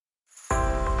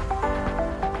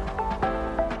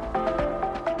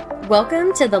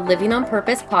Welcome to the Living on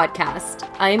Purpose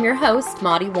podcast. I am your host,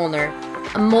 Maudie Woolner,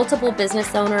 a multiple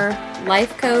business owner,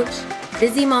 life coach,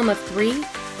 busy mom of 3,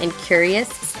 and curious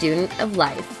student of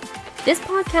life. This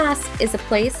podcast is a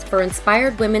place for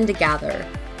inspired women to gather.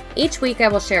 Each week I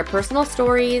will share personal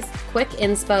stories, quick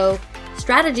inspo,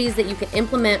 strategies that you can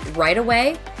implement right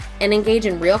away, and engage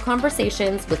in real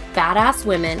conversations with badass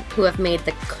women who have made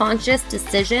the conscious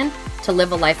decision to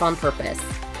live a life on purpose.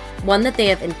 One that they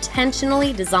have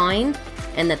intentionally designed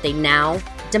and that they now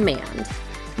demand.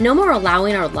 No more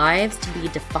allowing our lives to be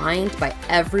defined by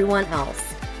everyone else.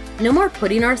 No more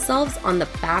putting ourselves on the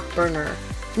back burner.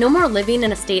 No more living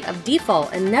in a state of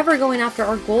default and never going after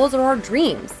our goals or our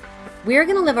dreams. We are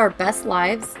going to live our best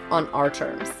lives on our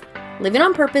terms. Living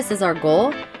on purpose is our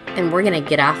goal, and we're going to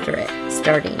get after it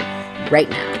starting right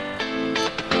now.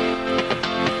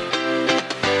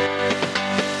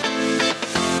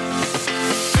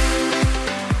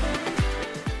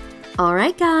 All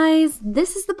right, guys,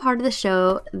 this is the part of the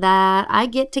show that I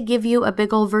get to give you a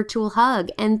big old virtual hug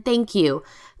and thank you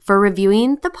for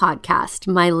reviewing the podcast,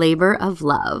 my labor of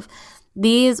love.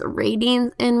 These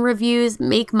ratings and reviews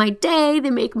make my day, they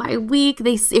make my week,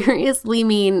 they seriously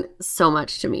mean so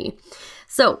much to me.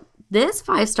 So this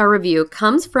 5-star review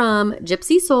comes from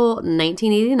Gypsy Soul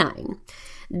 1989.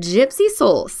 Gypsy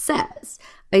Soul says,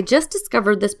 I just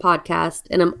discovered this podcast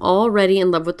and I'm already in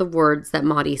love with the words that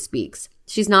Maudie speaks.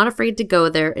 She's not afraid to go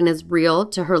there and is real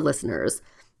to her listeners.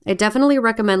 I definitely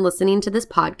recommend listening to this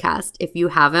podcast if you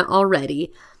haven't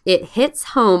already. It hits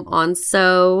home on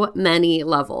so many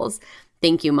levels.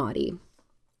 Thank you, Maudie.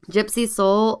 Gypsy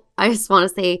Soul, I just want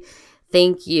to say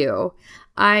thank you.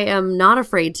 I am not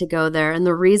afraid to go there. And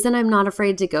the reason I'm not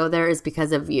afraid to go there is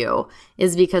because of you,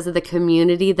 is because of the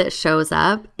community that shows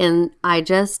up. And I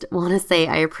just want to say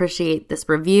I appreciate this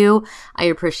review. I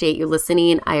appreciate you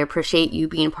listening. I appreciate you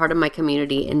being part of my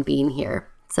community and being here.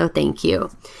 So thank you.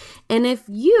 And if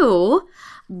you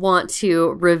want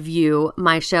to review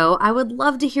my show, I would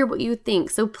love to hear what you think.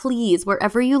 So please,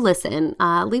 wherever you listen,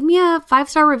 leave me a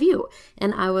 5-star review,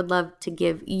 and I would love to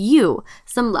give you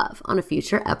some love on a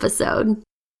future episode.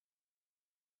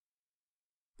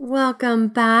 Welcome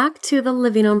back to the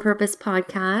Living on Purpose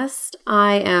podcast.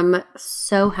 I am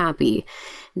so happy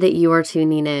that you are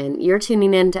tuning in. You're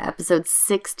tuning in to episode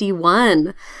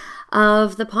 61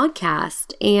 of the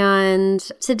podcast. And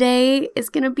today is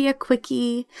going to be a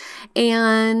quickie.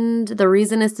 And the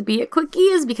reason is to be a quickie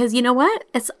is because you know what?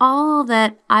 It's all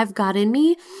that I've got in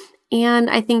me. And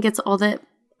I think it's all that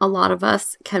a lot of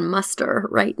us can muster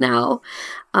right now,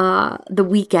 the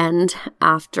weekend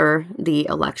after the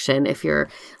election. If you're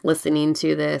listening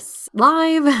to this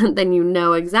live, then you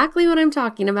know exactly what I'm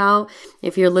talking about.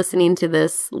 If you're listening to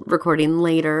this recording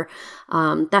later,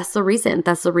 that's the reason.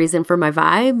 That's the reason for my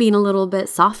vibe being a little bit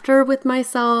softer with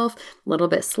myself, a little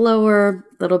bit slower,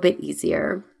 a little bit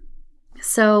easier.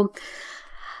 So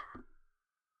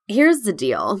here's the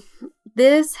deal.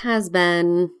 This has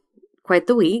been quite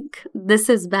the week. This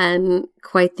has been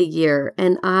quite the year,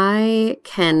 and I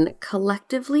can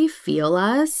collectively feel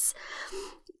us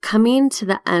coming to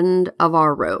the end of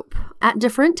our rope at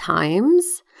different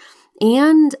times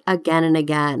and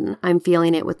again. I'm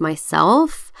feeling it with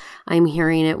myself. I'm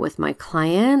hearing it with my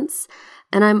clients,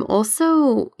 and I'm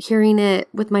also hearing it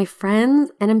with my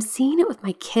friends, and I'm seeing it with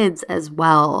my kids as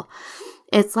well.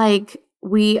 It's like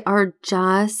we are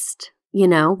just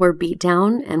we're beat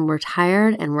down and we're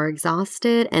tired and we're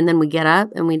exhausted, and then we get up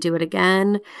and we do it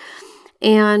again.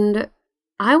 And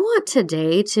I want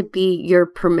today to be your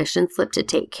permission slip to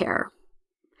take care.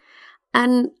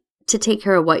 And to take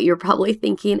care of what you're probably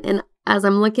thinking. And as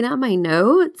I'm looking at my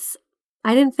notes,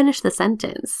 I didn't finish the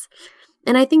sentence.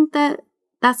 And I think that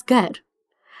that's good.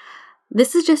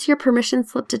 This is just your permission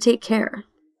slip to take care.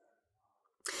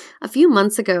 A few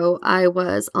months ago, I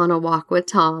was on a walk with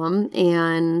Tom,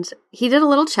 and he did a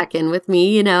little check-in with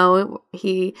me.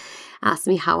 He asked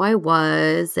me how I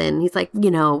was, and he's like,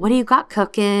 what do you got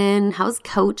cooking? How's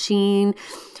coaching?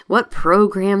 What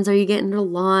programs are you getting to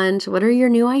launch? What are your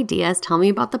new ideas? Tell me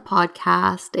about the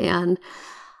podcast. And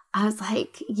I was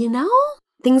like,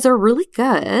 things are really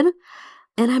good,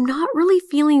 and I'm not really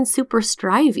feeling super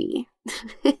strivey.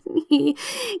 He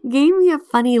gave me a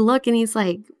funny look, and he's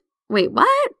like, wait,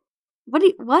 what?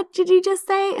 What did you just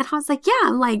say? And I was like, yeah,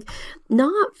 I'm like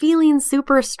not feeling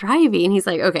super strivey. And he's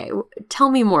like, okay, tell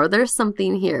me more. There's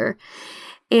something here.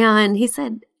 And he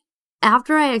said,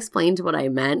 after I explained what I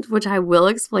meant, which I will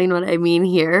explain what I mean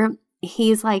here,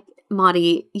 he's like,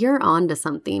 Maudie, you're on to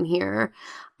something here.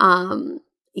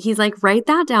 He's like, write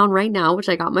that down right now, which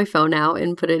I got my phone out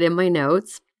and put it in my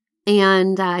notes.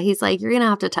 And he's like, you're going to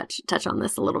have to touch on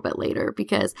this a little bit later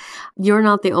because you're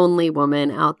not the only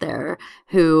woman out there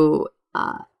who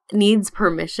needs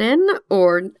permission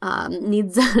or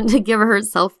needs to give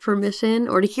herself permission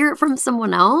or to hear it from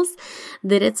someone else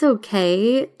that it's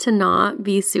okay to not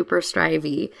be super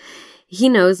strivey. He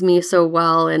knows me so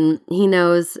well, and he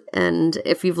knows, and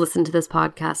if you've listened to this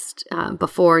podcast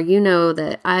before, you know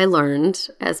that I learned,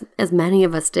 as many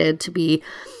of us did, to be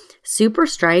super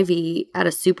strivey at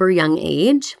a super young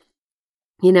age.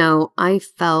 You know, I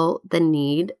felt the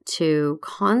need to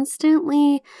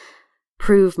constantly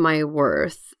prove my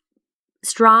worth,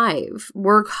 strive,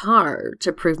 work hard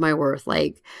to prove my worth,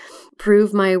 like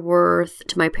prove my worth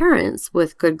to my parents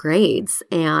with good grades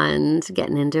and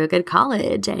getting into a good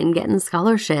college and getting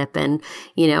scholarship and,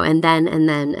 you know, and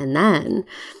then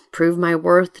prove my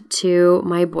worth to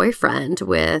my boyfriend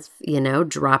with, you know,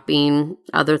 dropping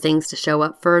other things to show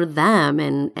up for them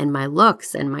and my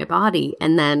looks and my body.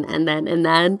 And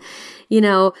then, you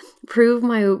know, prove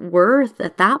my worth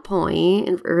at that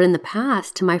point or in the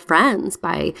past to my friends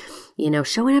by, you know,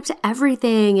 showing up to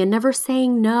everything and never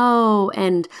saying no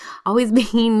and always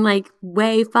being like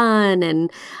way fun. And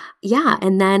yeah.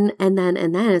 And then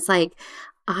it's like,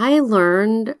 I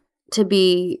learned to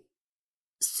be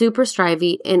super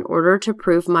strivey in order to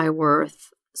prove my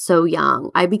worth so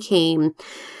young. I became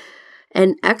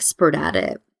an expert at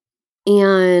it.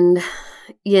 And,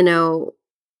 you know,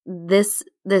 this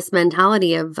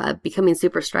mentality of becoming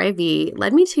super strivey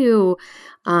led me to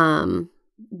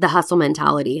the hustle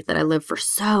mentality that I lived for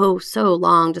so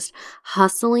long, just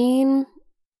hustling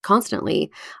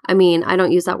constantly. I mean, I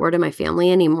don't use that word in my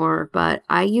family anymore, but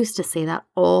I used to say that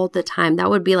all the time. That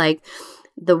would be like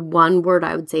the one word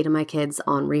I would say to my kids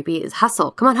on repeat is hustle.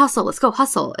 Come on, hustle. Let's go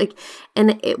hustle. Like,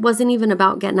 and it wasn't even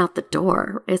about getting out the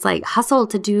door. It's like hustle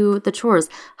to do the chores,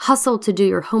 hustle to do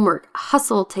your homework,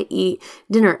 hustle to eat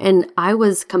dinner. And I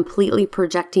was completely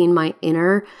projecting my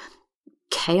inner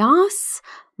chaos,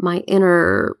 my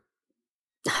inner,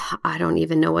 I don't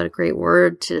even know what a great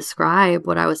word to describe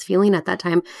what I was feeling at that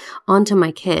time, onto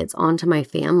my kids, onto my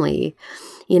family.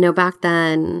 You know, back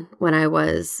then when I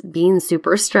was being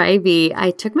super strivey,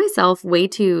 I took myself way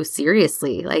too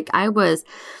seriously. Like I was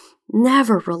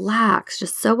never relaxed,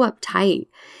 just so uptight.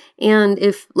 And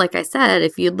if, like I said,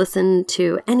 if you'd listen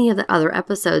to any of the other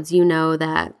episodes, you know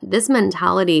that this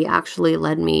mentality actually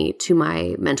led me to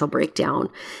my mental breakdown.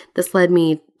 This led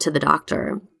me to the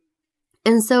doctor.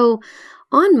 And so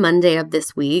on Monday of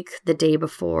this week, the day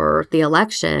before the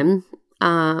election,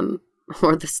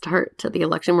 or the start to the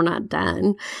election, we're not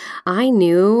done, I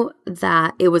knew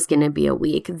that it was going to be a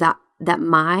week, that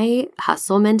my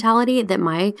hustle mentality, that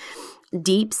my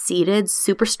deep-seated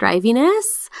super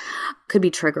striviness could be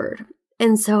triggered.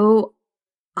 And so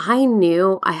I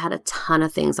knew I had a ton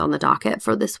of things on the docket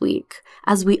for this week,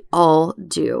 as we all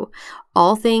do.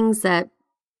 All things that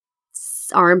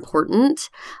are important.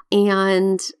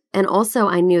 And also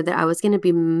I knew that I was going to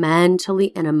be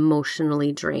mentally and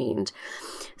emotionally drained.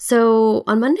 So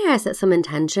on Monday, I set some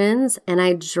intentions and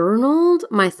I journaled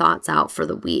my thoughts out for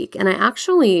the week. And I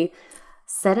actually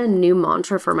set a new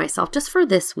mantra for myself just for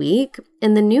this week.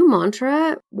 And the new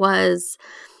mantra was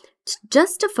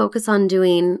just to focus on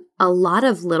doing a lot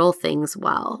of little things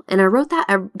well. And I wrote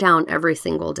that down every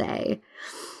single day.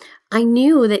 I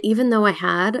knew that even though I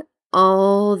had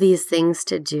all these things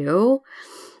to do,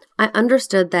 I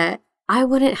understood that I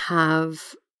wouldn't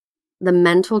have the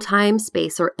mental time,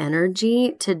 space, or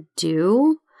energy to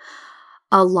do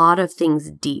a lot of things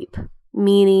deep,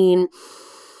 meaning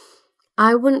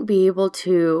I wouldn't be able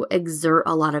to exert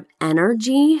a lot of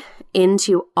energy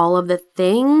into all of the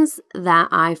things that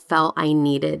I felt I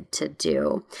needed to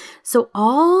do. So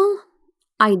all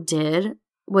I did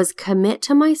was commit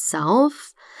to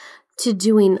myself to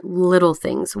doing little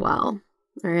things well.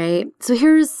 All right. So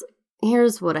here's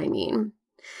what I mean.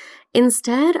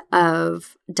 Instead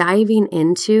of diving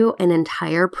into an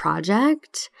entire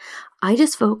project, I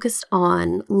just focused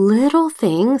on little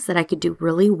things that I could do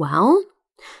really well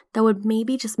that would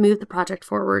maybe just move the project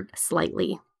forward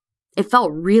slightly. It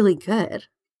felt really good.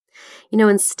 You know,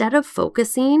 instead of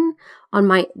focusing on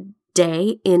my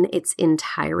day in its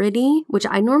entirety, which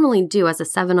I normally do as a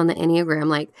 7 on the Enneagram,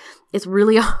 like it's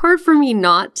really hard for me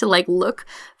not to like look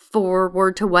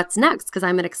forward to what's next because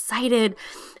I'm an excited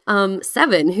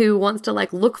 7 who wants to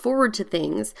like look forward to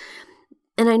things.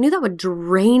 And I knew that would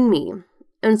drain me.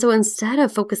 And so instead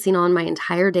of focusing on my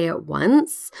entire day at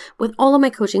once with all of my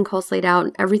coaching calls laid out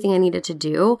and everything I needed to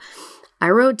do, I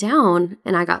wrote down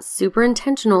and I got super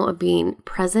intentional of being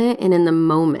present and in the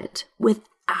moment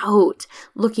without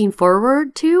looking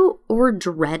forward to or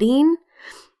dreading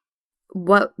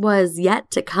what was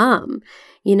yet to come.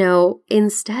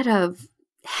 Instead of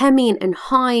hemming and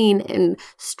hawing and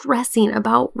stressing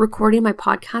about recording my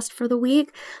podcast for the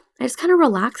week, I just kind of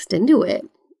relaxed into it.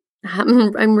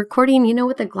 I'm recording,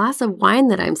 with a glass of wine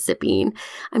that I'm sipping.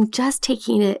 I'm just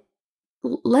taking it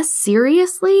less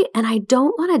seriously, and I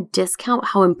don't want to discount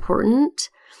how important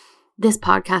this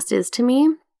podcast is to me.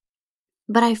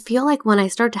 But I feel like when I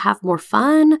start to have more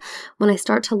fun, when I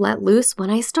start to let loose, when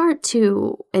I start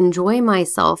to enjoy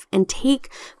myself and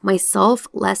take myself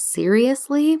less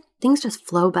seriously, things just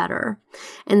flow better.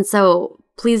 And so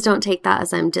please don't take that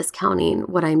as I'm discounting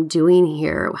what I'm doing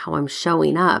here, how I'm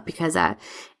showing up, because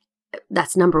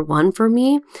that's number one for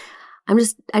me. I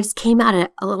just came at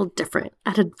it a little different,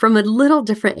 from a little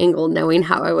different angle, knowing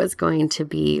how I was going to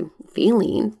be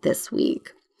feeling this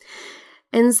week.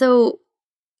 And so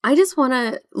I just want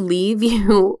to leave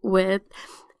you with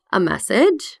a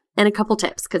message and a couple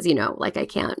tips, because,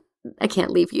 I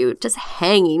can't leave you just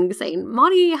hanging saying,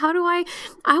 Maudie, I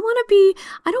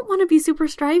don't want to be super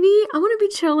strivey. I want to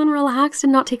be chill and relaxed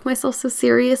and not take myself so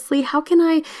seriously. How can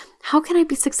I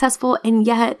be successful and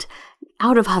yet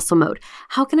out of hustle mode?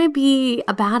 How can I be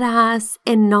a badass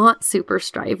and not super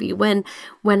strivey when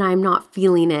I'm not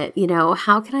feeling it?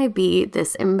 How can I be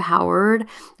this empowered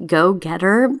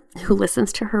go-getter who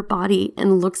listens to her body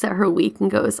and looks at her week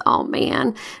and goes, oh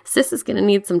man, sis is going to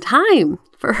need some time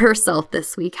for herself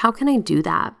this week. How can I do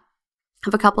that? I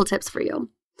have a couple tips for you.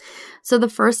 So the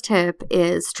first tip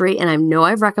is straight, and I know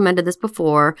I've recommended this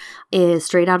before, is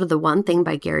straight out of The One Thing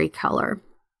by Gary Keller.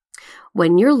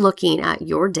 When you're looking at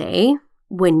your day,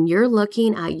 when you're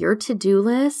looking at your to-do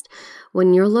list,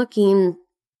 when you're looking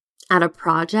at a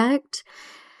project,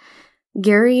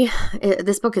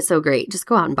 this book is so great. Just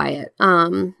go out and buy it.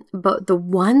 But the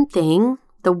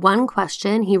one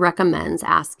question he recommends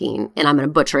asking, and I'm going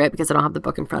to butcher it because I don't have the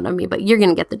book in front of me, but you're going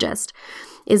to get the gist,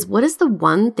 is what is the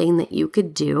one thing that you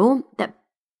could do that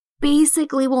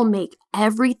basically will make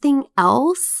everything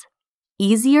else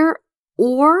easier,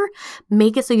 or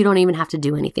make it so you don't even have to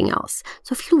do anything else?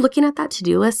 So if you're looking at that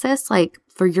to-do list, sis, like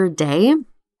for your day,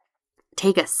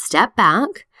 take a step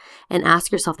back and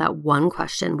ask yourself that one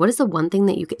question. What is the one thing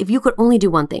that if you could only do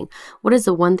one thing, what is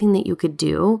the one thing that you could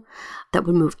do that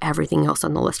would move everything else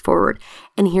on the list forward?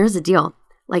 And here's the deal.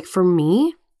 Like for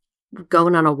me,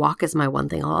 going on a walk is my one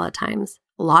thing a lot of times.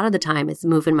 A lot of the time it's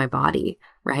moving my body,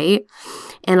 right?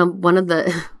 And one of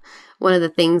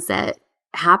the things that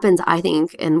happens, I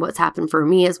think, and what's happened for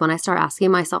me is when I start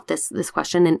asking myself this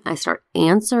question and I start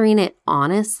answering it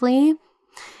honestly,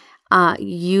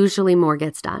 usually more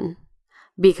gets done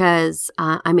because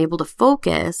I'm able to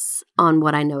focus on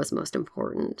what I know is most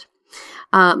important.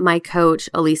 My coach,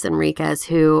 Elise Enriquez,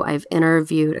 who I've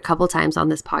interviewed a couple times on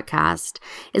this podcast,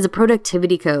 is a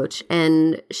productivity coach,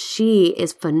 and she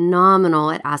is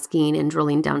phenomenal at asking and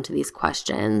drilling down to these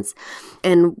questions.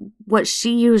 And what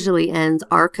she usually ends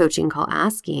our coaching call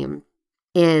asking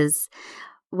is,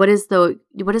 what is the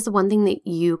one thing that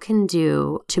you can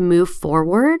do to move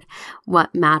forward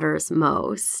what matters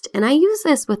most? And I use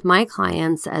this with my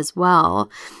clients as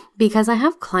well, because I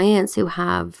have clients I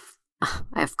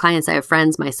have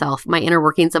friends, myself. My inner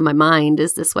workings of my mind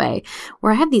is this way,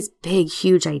 where I have these big,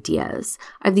 huge ideas.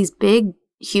 I have these big,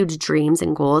 huge dreams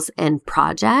and goals and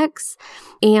projects.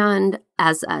 And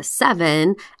as a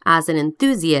 7, as an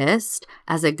enthusiast,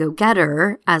 as a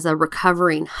go-getter, as a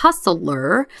recovering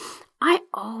hustler, I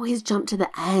always jump to the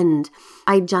end.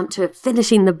 I jump to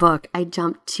finishing the book. I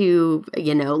jump to,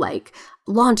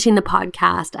 launching the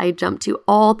podcast. I jump to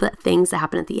all the things that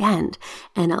happen at the end.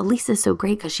 And Elise is so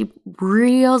great because she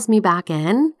reels me back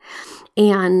in.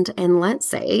 And let's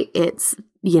say it's,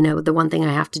 the one thing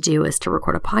I have to do is to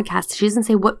record a podcast. She doesn't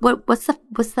say, what's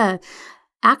the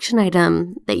action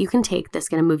item that you can take that's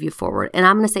going to move you forward? And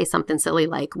I'm going to say something silly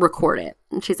like record it.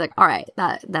 And she's like, all right,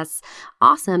 that's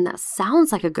awesome. That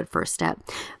sounds like a good first step.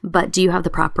 But do you have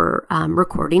the proper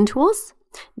recording tools?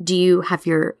 Do you have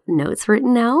your notes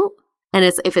written out? And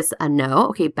if it's a no,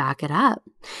 okay, back it up.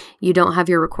 You don't have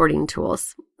your recording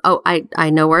tools. Oh, I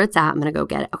know where it's at. I'm going to go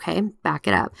get it. Okay, back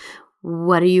it up.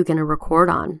 What are you going to record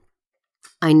on?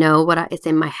 I know it's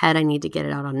in my head. I need to get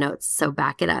it out on notes. So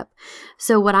back it up.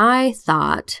 So what I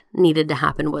thought needed to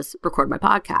happen was record my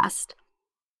podcast.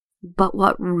 But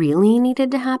what really needed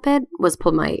to happen was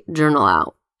pull my journal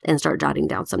out and start jotting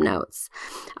down some notes.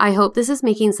 I hope this is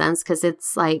making sense, because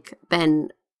it's been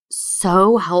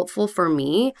so helpful for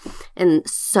me and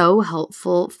so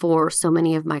helpful for so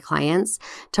many of my clients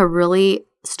to really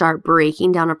start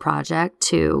breaking down a project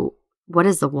to what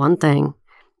is the one thing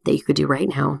that you could do right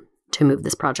now to move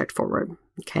this project forward.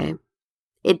 Okay.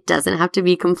 It doesn't have to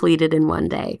be completed in one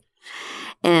day.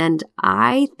 And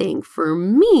I think for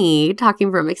me,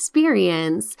 talking from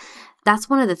experience, that's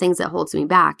one of the things that holds me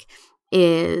back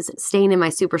is staying in my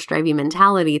super strivey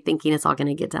mentality, thinking it's all going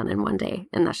to get done in one day.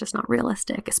 And that's just not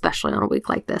realistic, especially on a week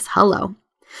like this. Hello.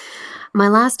 My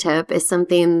last tip is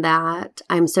something that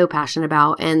I'm so passionate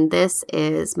about, and this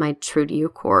is my True to You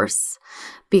course.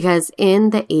 Because in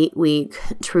the 8-week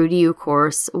True to You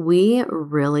course, we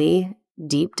really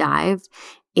deep dive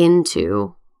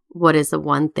into what is the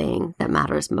one thing that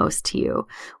matters most to you.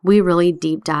 We really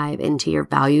deep dive into your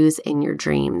values and your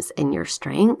dreams and your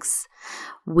strengths.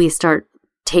 We start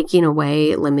taking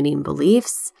away limiting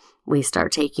beliefs. We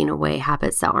start taking away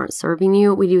habits that aren't serving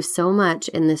you. We do so much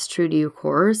in this True to You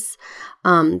course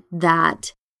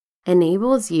that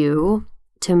enables you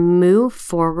to move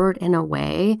forward in a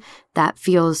way that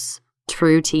feels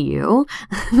true to you,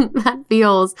 that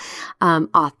feels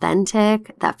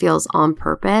authentic, that feels on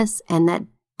purpose, and that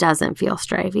doesn't feel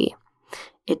strivey.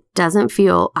 It doesn't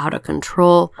feel out of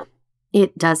control.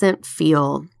 It doesn't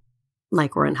feel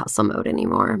like we're in hustle mode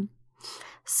anymore.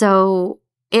 So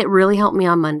it really helped me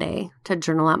on Monday to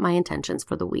journal out my intentions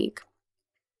for the week.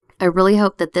 I really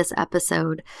hope that this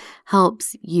episode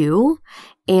helps you.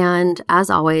 And as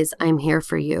always, I'm here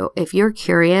for you. If you're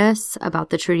curious about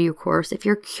the True to You course, if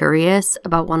you're curious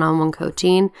about one-on-one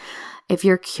coaching, if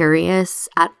you're curious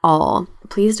at all,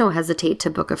 please don't hesitate to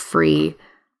book a free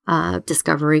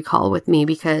discovery call with me,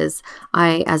 because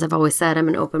as I've always said, I'm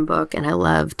an open book and I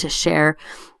love to share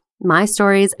my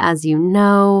stories, as you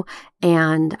know,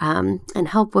 and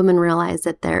help women realize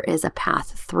that there is a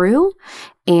path through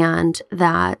and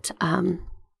that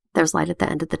there's light at the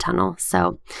end of the tunnel.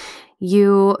 So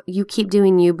you keep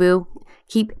doing you, boo.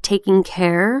 Keep taking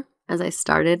care, as I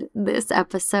started this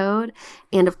episode.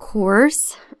 And of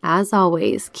course, as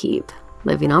always, keep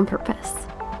living on purpose.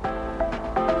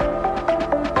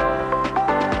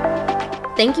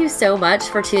 Thank you so much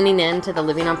for tuning in to the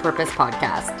Living on Purpose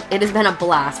podcast. It has been a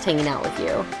blast hanging out with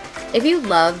you. If you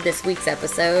loved this week's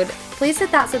episode, please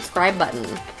hit that subscribe button.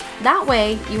 That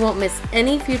way, you won't miss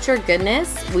any future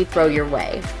goodness we throw your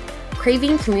way.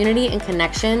 Craving community and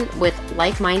connection with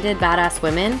like-minded badass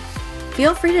women?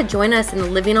 Feel free to join us in the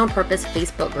Living on Purpose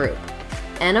Facebook group.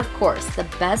 And of course, the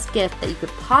best gift that you could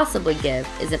possibly give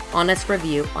is an honest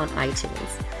review on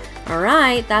iTunes. All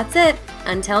right, that's it.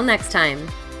 Until next time.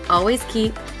 Always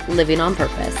keep living on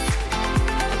purpose.